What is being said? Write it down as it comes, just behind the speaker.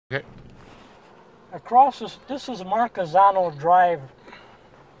Okay. Across this is Marquezano Drive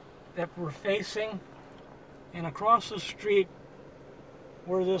that we're facing, and across the street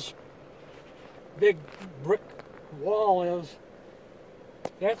where this big brick wall is,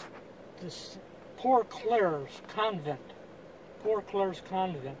 that's this Poor Clare's Convent. Poor Clare's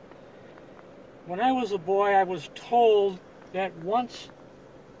Convent. When I was a boy, I was told that once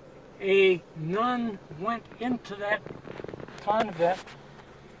a nun went into that convent,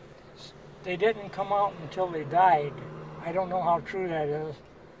 they didn't come out until they died. I don't know how true that is.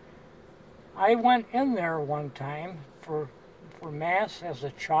 I went in there one time for Mass as a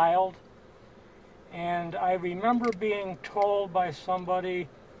child, and I remember being told by somebody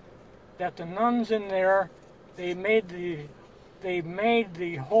that the nuns in there, they made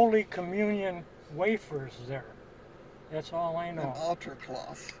the Holy Communion wafers there. That's all I know. And altar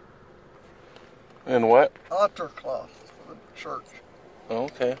cloth. And what? Altar cloth for the church.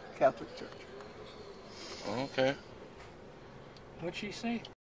 Okay. Catholic Church. Okay. What'd she say?